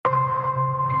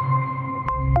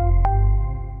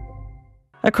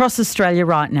Across Australia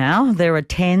right now, there are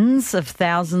tens of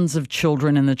thousands of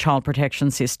children in the child protection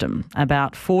system.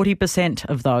 About 40%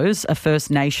 of those are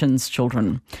First Nations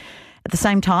children. At the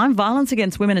same time, violence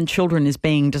against women and children is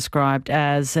being described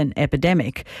as an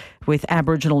epidemic, with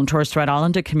Aboriginal and Torres Strait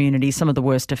Islander communities some of the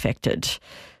worst affected.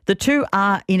 The two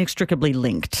are inextricably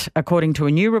linked, according to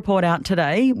a new report out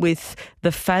today, with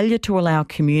the failure to allow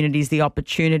communities the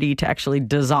opportunity to actually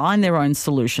design their own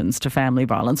solutions to family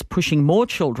violence, pushing more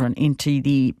children into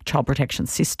the child protection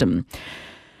system.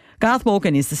 Garth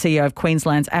Morgan is the CEO of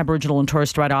Queensland's Aboriginal and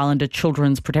Torres Strait Islander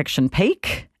Children's Protection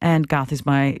Peak, and Garth is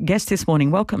my guest this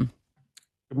morning. Welcome.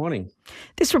 Good morning.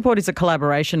 This report is a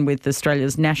collaboration with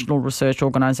Australia's National Research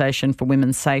Organisation for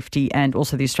Women's Safety and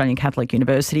also the Australian Catholic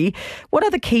University. What are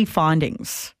the key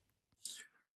findings?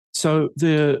 So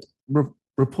the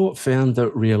report found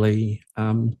that really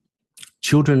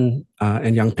children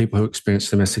and young people who experience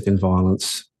domestic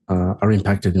violence are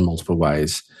impacted in multiple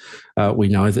ways. We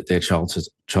know that their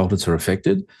childhoods are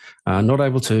affected, not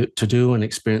able to do and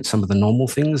experience some of the normal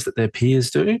things that their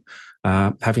peers do,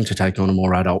 having to take on a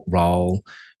more adult role,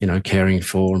 caring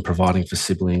for and providing for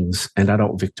siblings and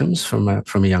adult victims from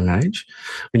a young age.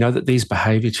 We know that these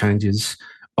behaviour changes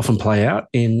often play out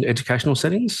in educational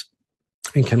settings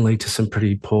and can lead to some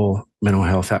pretty poor mental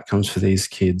health outcomes for these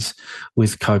kids,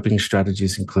 with coping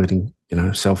strategies including,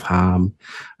 self-harm,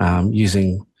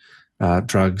 using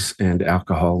drugs and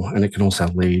alcohol, and it can also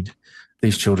lead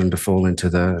these children to fall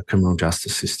into the criminal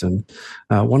justice system.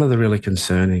 One of the really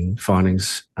concerning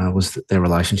findings was that their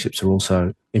relationships are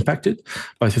also impacted,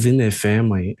 both within their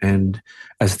family and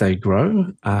as they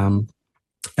grow, and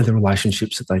the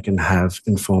relationships that they can have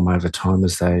and form over time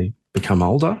as they become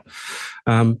older.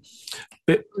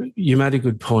 But you made a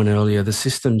good point earlier. The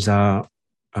systems are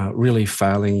really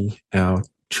failing our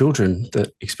children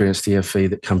that experience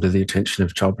DFE that come to the attention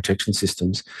of child protection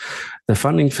systems. The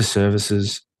funding for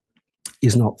services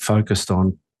is not focused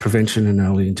on prevention and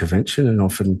early intervention, and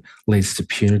often leads to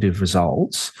punitive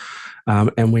results.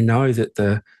 And we know that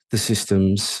the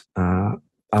systems are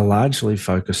largely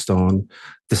focused on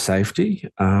the safety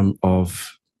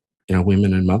of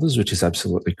women and mothers, which is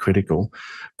absolutely critical.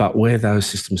 But where those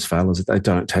systems fail is that they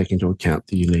don't take into account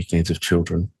the unique needs of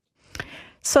children.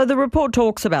 So the report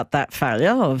talks about that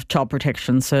failure of child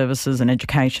protection services and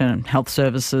education and health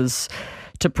services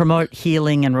to promote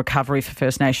healing and recovery for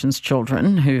First Nations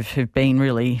children who've been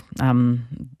really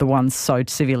the ones so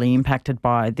severely impacted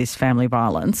by this family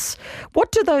violence.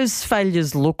 What do those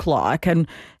failures look like, and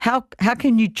how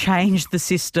can you change the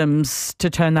systems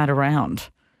to turn that around?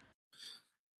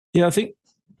 Yeah, I think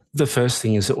the first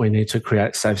thing is that we need to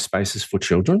create safe spaces for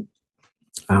children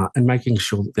and making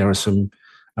sure that there are some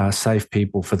safe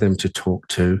people for them to talk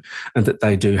to and that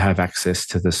they do have access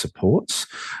to the supports.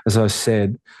 As I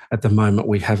said, at the moment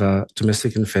we have a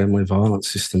domestic and family violence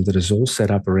system that is all set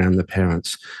up around the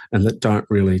parents and that don't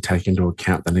really take into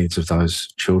account the needs of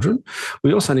those children.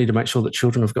 We also need to make sure that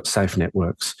children have got safe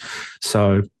networks.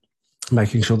 So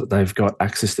making sure that they've got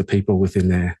access to people within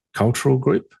their cultural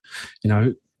group,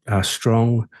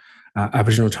 strong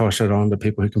Aboriginal and Torres Strait Islander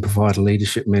people who can provide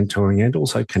leadership, mentoring and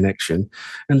also connection,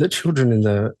 and that children in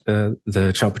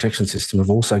the child protection system have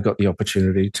also got the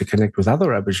opportunity to connect with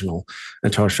other Aboriginal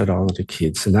and Torres Strait Islander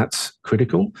kids, and that's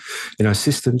critical.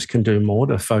 Systems can do more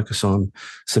to focus on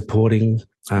supporting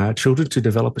children to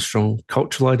develop a strong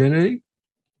cultural identity,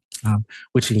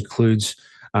 which includes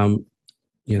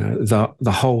the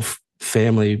whole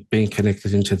family being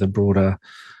connected into the broader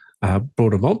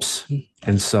mobs.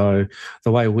 And so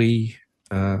the way we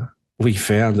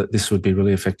found that this would be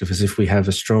really effective is if we have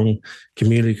a strong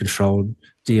community-controlled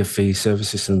DFE service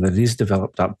system that is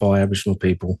developed up by Aboriginal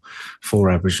people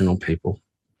for Aboriginal people.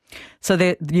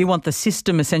 So you want the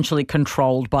system essentially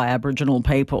controlled by Aboriginal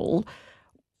people.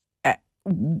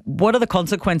 What are the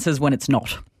consequences when it's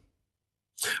not?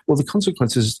 Well, the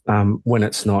consequences when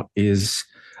it's not is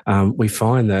we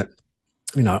find that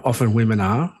often women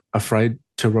are afraid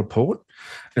to report,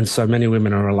 and so many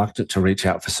women are reluctant to reach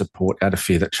out for support out of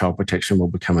fear that child protection will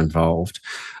become involved.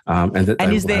 And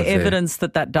is there evidence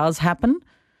that does happen?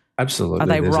 Absolutely. Are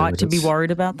they right to be worried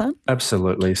about that?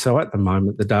 Absolutely. So at the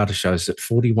moment, the data shows that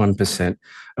 41%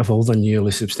 of all the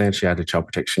newly substantiated child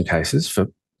protection cases for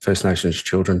First Nations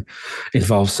children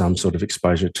involve some sort of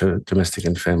exposure to domestic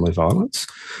and family violence.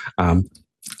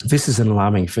 This is an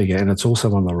alarming figure, and it's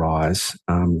also on the rise.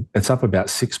 It's up about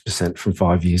 6% from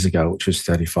 5 years ago, which was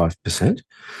 35%.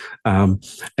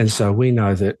 And so we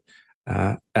know that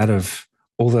out of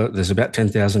there's about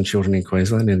 10,000 children in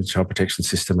Queensland in the child protection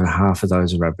system, and half of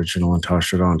those are Aboriginal and Torres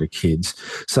Strait Islander kids.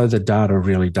 So the data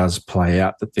really does play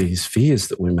out that these fears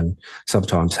that women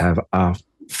sometimes have are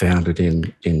founded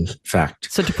in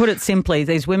fact. So to put it simply,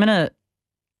 these women are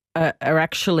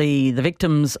actually the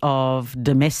victims of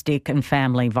domestic and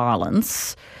family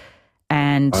violence.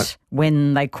 And Right.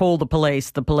 when they call the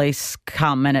police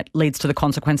come and it leads to the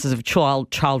consequences of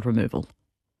child removal.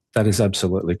 That is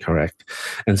absolutely correct.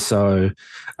 And so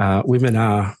women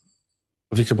are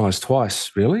victimised twice,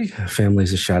 really.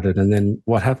 Families are shattered. And then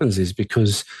what happens is,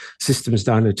 because systems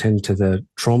don't attend to the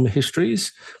trauma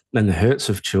histories and the hurts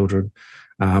of children,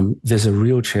 there's a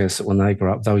real chance that when they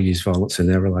grow up, they'll use violence in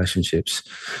their relationships.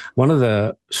 One of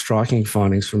the striking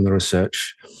findings from the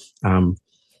research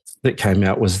that came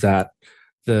out was that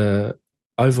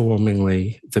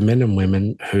overwhelmingly the men and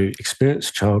women who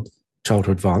experienced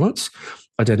childhood violence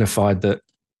identified that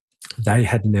they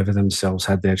had never themselves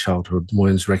had their childhood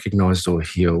wounds recognised or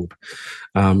healed.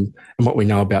 And what we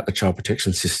know about the child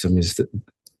protection system is that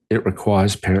it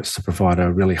requires parents to provide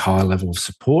a really high level of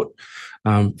support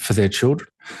for their children.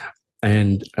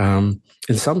 And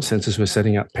in some senses, we're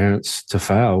setting up parents to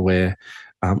fail, where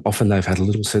often they've had a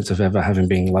little sense of ever having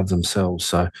been loved themselves.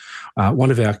 So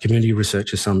one of our community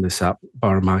researchers summed this up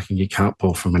by remarking, you can't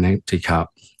pour from an empty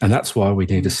cup. And that's why we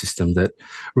need a system that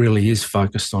really is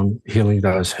focused on healing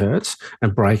those hurts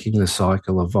and breaking the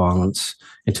cycle of violence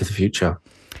into the future.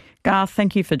 Garth,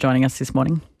 thank you for joining us this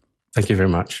morning. Thank you very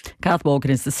much. Garth Morgan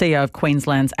is the CEO of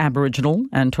Queensland's Aboriginal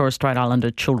and Torres Strait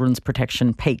Islander Children's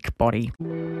Protection Peak body.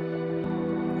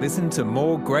 Listen to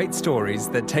more great stories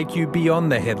that take you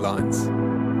beyond the headlines.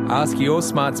 Ask your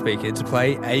smart speaker to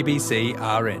play ABC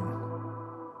RN.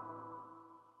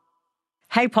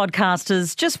 Hey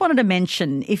podcasters, just wanted to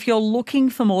mention, if you're looking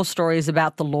for more stories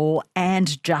about the law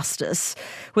and justice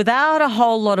without a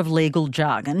whole lot of legal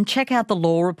jargon, check out the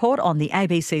Law Report on the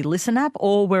ABC Listen app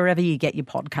or wherever you get your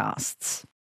podcasts.